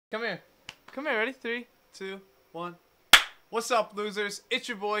Come here. Come here. Ready? 3, 2, 1. What's up, losers? It's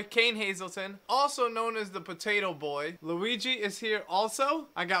your boy, Kain Hazelton, also known as the Potato Boy. Luigi is here also.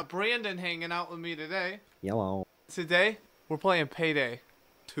 I got Brandon hanging out with me today. Yellow. Today, we're playing Payday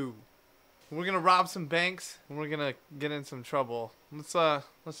 2. We're gonna rob some banks, and we're gonna get in some trouble. Let's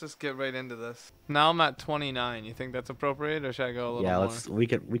just get right into this. Now I'm at 29. You think that's appropriate, or should I go a little more?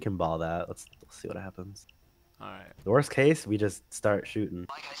 Yeah, we can ball that. Let's see what happens. All right. The worst case, we just start shooting.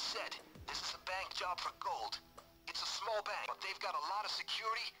 Like I said, this is a bank job for gold. It's a small bank, but they've got a lot of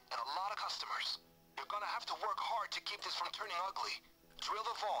security and a lot of customers. You're gonna have to work hard to keep this from turning ugly. Drill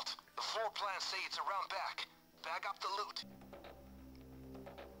the vault. The floor plans say it's around back. Bag up the loot.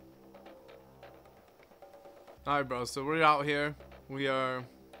 All right, bro. So we're out here. We are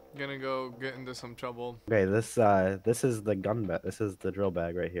gonna go get into some trouble. Okay, this is the gun bag. This is the drill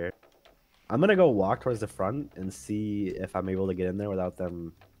bag right here. I'm gonna go walk towards the front and see if I'm able to get in there without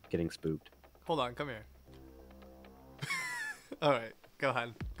them getting spooked. Hold on, come here. All right, go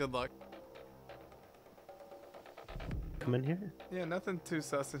ahead. Good luck. Come in here. Yeah, nothing too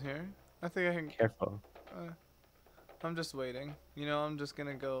sus in here. I think I can. Careful. I'm just waiting. You know, I'm just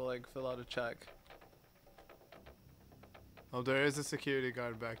gonna go like fill out a check. Oh, there is a security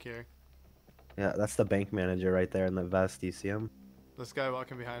guard back here. Yeah, that's the bank manager right there in the vest. Do you see him? This guy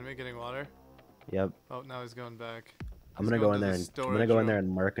walking behind me, getting water. Yep. Oh, now he's going back. I'm gonna go in there and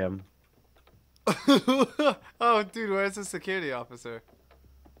mark him. Oh, dude, where's the security officer?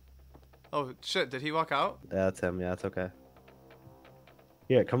 Oh shit, did he walk out? Yeah, that's him. Yeah, it's okay.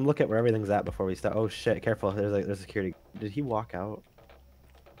 Here, come look at where everything's at before we start. Oh shit, careful. There's security. Did he walk out?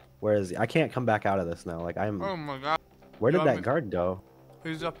 Where is he? I can't come back out of this now. Like I'm. Oh my god. Where did that guard go?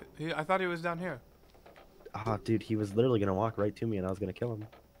 He's up. I thought he was down here. Oh, dude, he was literally gonna walk right to me, and I was gonna kill him.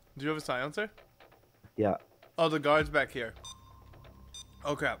 Do you have a silencer? Yeah. Oh, the guard's back here.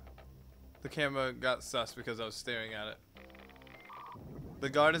 Oh crap. The camera got sus because I was staring at it. The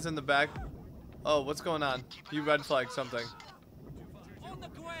guard is in the back. Oh, what's going on? You red flagged something. On the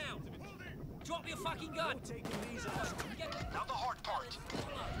ground! Drop your fucking gun! Now the hard part.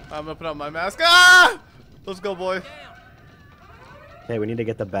 I'm gonna put on my mask. Ah! Let's go, boy. Hey, we need to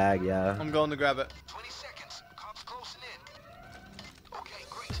get the bag, yeah. I'm going to grab it. 20 seconds. Cops closing in. Okay,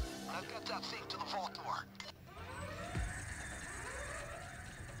 great. I've got that thing to the vault door.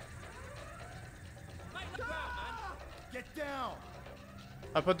 Get down!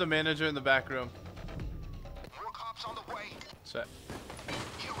 I put the manager in the back room. More cops on the way. Shit.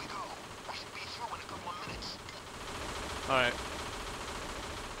 Here we go. We should be through in a couple of minutes. Alright.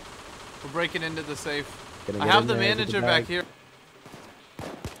 We're breaking into the safe. Gonna I get have in the there, get manager bag. back here.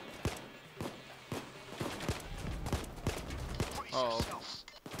 Oh.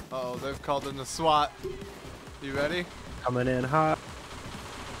 Oh, they've called in the SWAT. You ready? Coming in hot.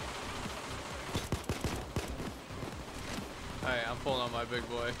 Alright, I'm pulling on my big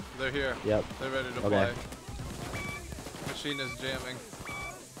boy. They're here. Yep. They're ready to Okay. play. Machine is jamming.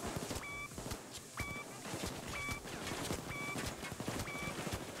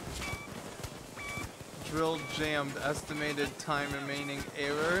 Drill jammed. Estimated time remaining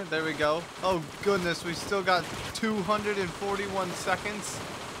error. There we go. Oh goodness, we still got 241 seconds.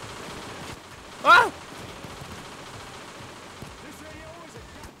 Ah!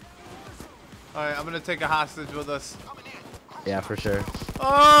 Alright, I'm gonna take a hostage with us. Yeah, for sure.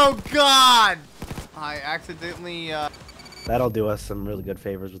 Oh god! I accidentally That'll do us some really good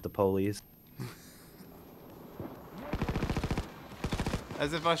favors with the police.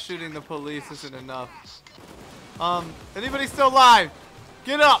 as if us shooting the police isn't enough. Anybody still alive?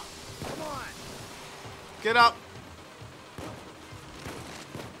 Get up! Get up!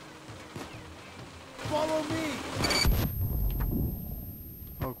 Follow me!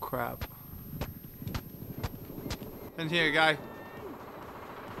 Oh crap. In here, guy.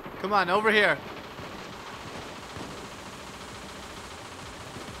 Come on, over here.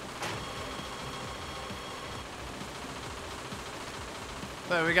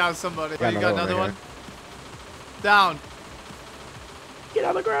 There, we got somebody. Oh, you got another one? Down. Get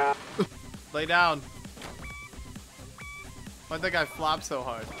on the ground. Lay down. Why'd that guy flop so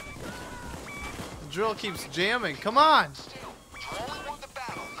hard? The drill keeps jamming. Come on. Still, you only won the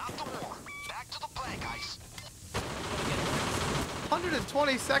battle, not the war. Back to the plan, guys.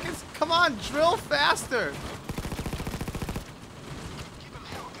 120 seconds? Come on, drill faster. Give them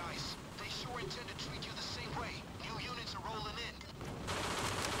hell, guys. They sure intend to treat you the same way. New units are rolling in.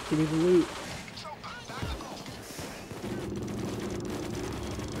 Give me the loot. It's open. Back to go.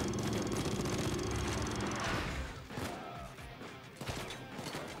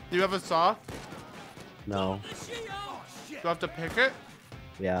 Do you have a saw? No. Do I have to pick it?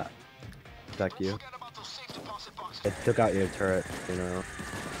 Yeah. Protect Don't you. forget about those safe deposit boxes. It took out your turret, you know.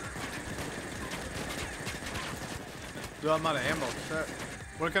 Dude, I'm out of ammo. Shit.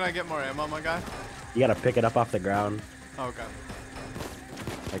 Where can I get more ammo, my guy? You gotta pick it up off the ground. Oh, okay.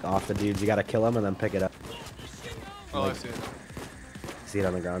 Like off the dudes. You gotta kill them and then pick it up. Oh, Like- I see it. See it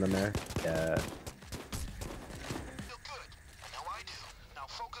on the ground in there? Yeah. Feel good. I know I do. Now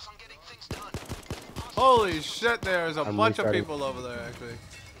focus on getting things done. Holy shit, there's a I'm bunch of restarting. people over there, actually.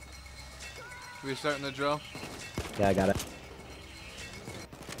 We starting the drill? Yeah, I got it.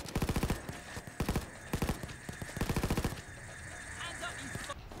 Hands up, you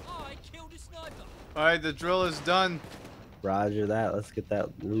f- Oh, I killed a sniper. Alright, the drill is done. Roger that. Let's get that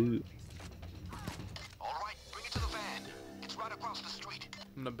loot. All right, bring it to the van. It's right across the street.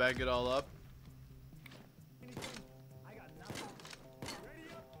 I'm gonna bag it all up.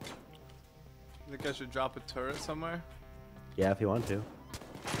 Think I should drop a turret somewhere? Yeah, if you want to.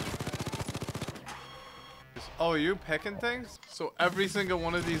 Oh, are you picking things? So every single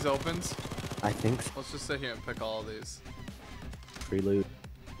one of these opens? I think so. Let's just sit here and pick all of these. Free loot.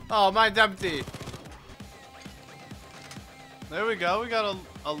 Oh, mine's empty. There we go. We got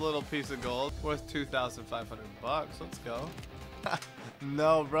a little piece of gold worth 2,500 bucks. Let's go.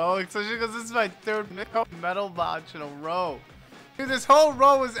 No, bro. Especially because this is my third metal watch in a row. Dude, this whole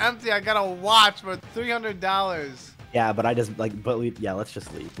row is empty. I got a watch for $300. Yeah, but I just like, yeah, let's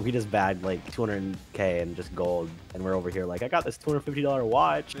just leave. We just bagged like 200K and just gold, and we're over here like, I got this $250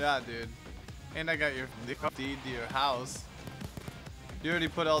 watch. Yeah, dude. And I got your deed to your house. You already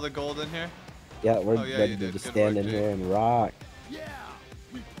put all the gold in here? Yeah, we're Oh, yeah, ready you to did. just Good stand work, in Jake. here and rock.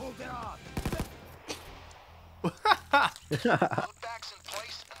 Loot bags in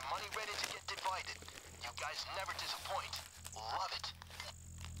place and money ready to get divided. You guys never disappoint. Love it.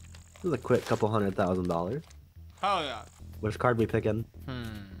 This is a quick couple $100,000. Hell yeah. Which card we picking?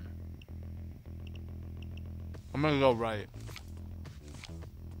 I'm gonna go right.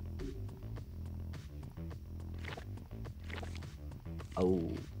 Oh,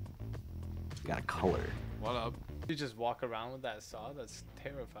 got a color. What up? You just walk around with that saw? That's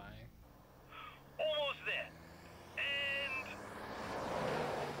terrifying. Almost there. And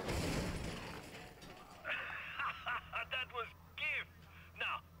that was give.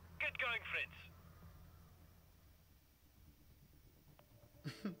 Now, get going, friends.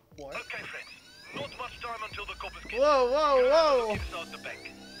 What? Okay, friends. Not much time until the coppers get Whoa, whoa, whoa! inside the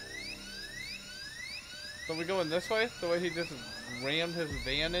bank. So we going this way? The way he just rammed his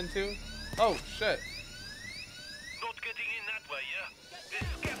van into? Oh, shit. Not getting in that way, yeah? There's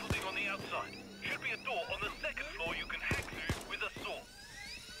scaffolding on the outside. Should be a door on the second floor you can hack through with a saw.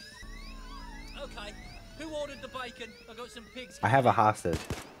 Okay. Who ordered the bacon? I got some pigs. I have a hostage.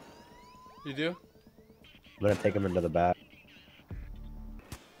 You do? I'm gonna take him into the back.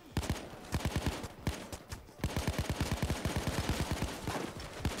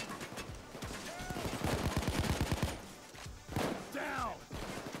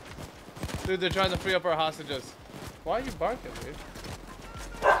 Dude, they're trying to free up our hostages. Why are you barking, dude?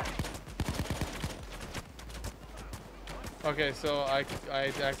 Okay, so I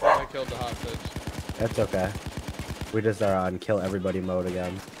accidentally killed the hostage. That's okay. We just are on kill everybody mode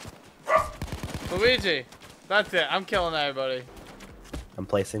again. Luigi! That's it. I'm killing everybody. I'm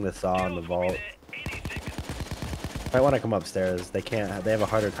placing the saw in the vault. If I want to come upstairs, they can't. They have a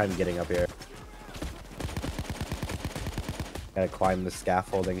harder time getting up here. Gotta climb the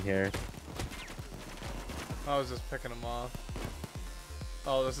scaffolding here. I was just picking them off.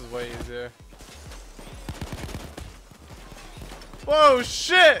 Oh, this is way easier. Whoa,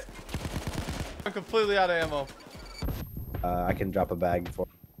 shit! I'm completely out of ammo. I can drop a bag for.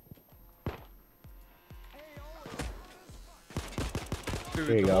 Dude,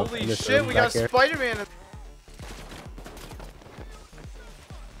 Here you go. holy In this shit, room we back got here. Spider-Man.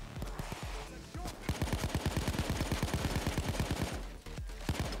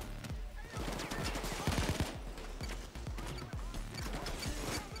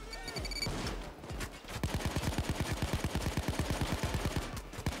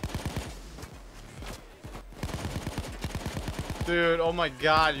 Dude, oh my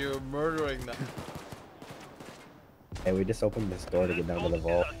god, you're murdering them. Hey, we just opened this door to get down to the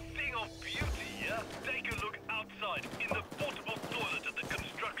vault. A thing of beauty, yeah? Take a look outside in the portable toilet at the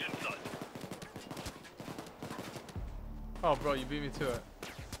construction site. Oh, bro, you beat me to it.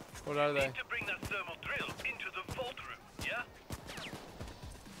 What are they? Need to bring that thermal drill into the vault room, yeah?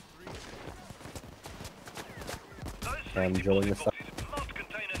 Those I'm safety drilling this up. boxes must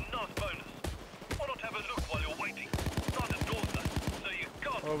contain a nice bonus. Why not have a look while you're waiting? Start the doors though, so you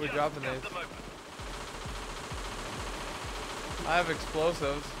can't Where are we just dropping cut these? them open. I I have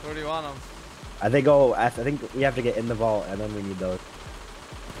explosives. Where do you want them? I think we have to get in the vault, and then we need those.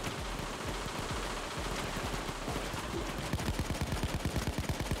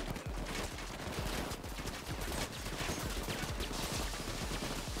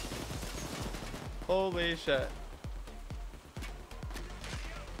 Holy shit.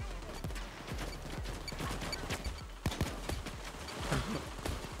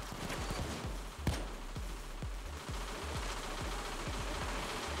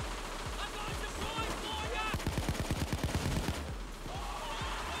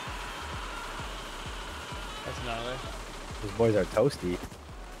 That's gnarly. These boys are toasty.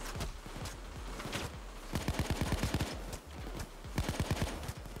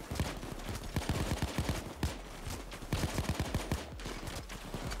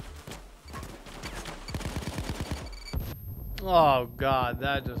 Oh god,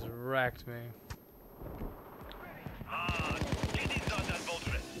 that just wrecked me. Get inside that vault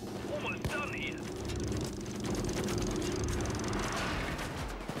rest. Almost done here.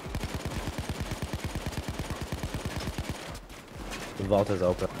 The vault is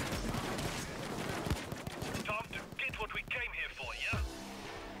open. Time to get what we came here for, yeah?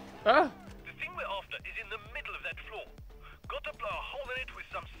 Ah! The thing we're after is in the middle of that floor. Got to blow a hole in it with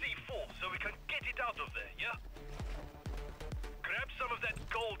some C4 so we can get it out of there, yeah? Grab some of that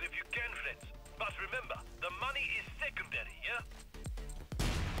gold if you can, friends. But remember, the money is secondary, yeah?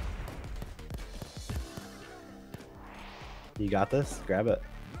 You got this? Grab it.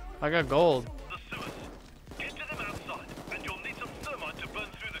 I got gold. The sewers. Get to them outside, and you'll need some thermite to burn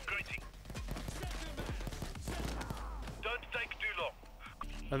through the grating. Don't take too long.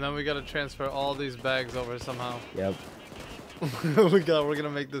 And then we gotta transfer all these bags over somehow. Yep. We're gonna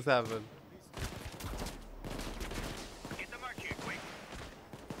make this happen. Get the mark here, quick.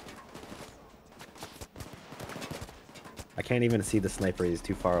 I can't even see the sniper. He's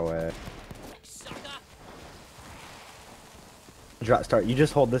too far away. Start. You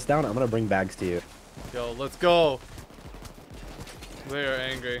just hold this down. I'm gonna bring bags to you. Yo, let's go. They are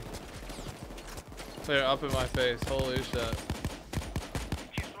angry. They're up in my face. Holy shit.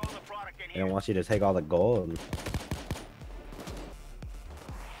 Just throw the product in I here. don't want you to take all the gold.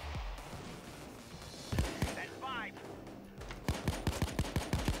 That's 5.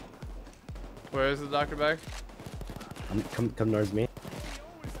 Where is the doctor bag? Come towards me.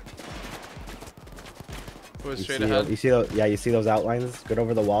 We're You straight see, ahead. you see those? Yeah, you see those outlines? Get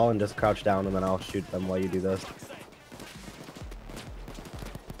over the wall and just crouch down, and then I'll shoot them while you do this.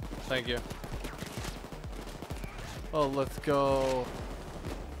 Thank you. Oh, let's go.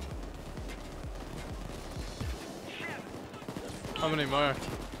 How many more?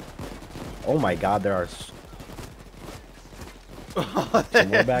 Oh my God, there are some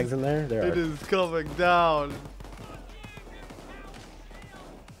more bags in there. There It are. is coming down.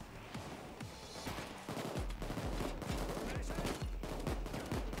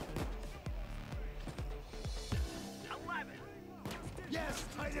 Yes,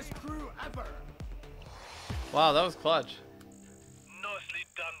 tightest crew ever. Wow, that was clutch. Nicely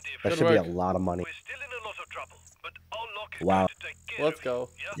done, dear That Good should be a work. lot of money. We're still in a lot of trouble, but our luck is Wow. going to take care Let's of go.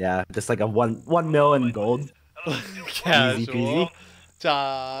 it, yeah? Yeah, just like a one mil in gold. Casual. peasy.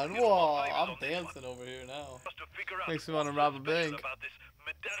 John, whoa, I'm dancing over here now. Just to figure out Makes me want to what's rob so a special bank. about this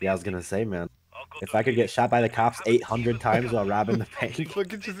medallion Yeah, I was gonna say, man. I'll go If to I could get shot by the cops 800 times while robbing the bank,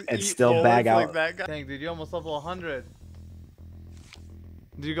 Look at just and eat still bullets bag like out. that guy. Dang, dude, you almost level 100.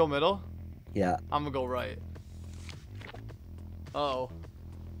 Did you go middle? yeah, I'm gonna go right. Uh-oh.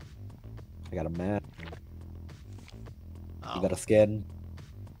 I got a man. Oh. You got a skin.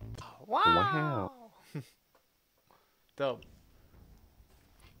 Wow. Wow. Dope.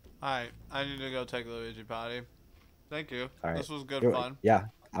 Alright, I need to go take Luigi potty. Thank you. All right. This was good You're- fun. Yeah,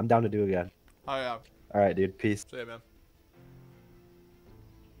 I'm down to do it again. Oh yeah. All right, dude. Peace. See ya, man.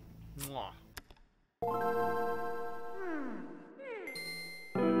 Mwah.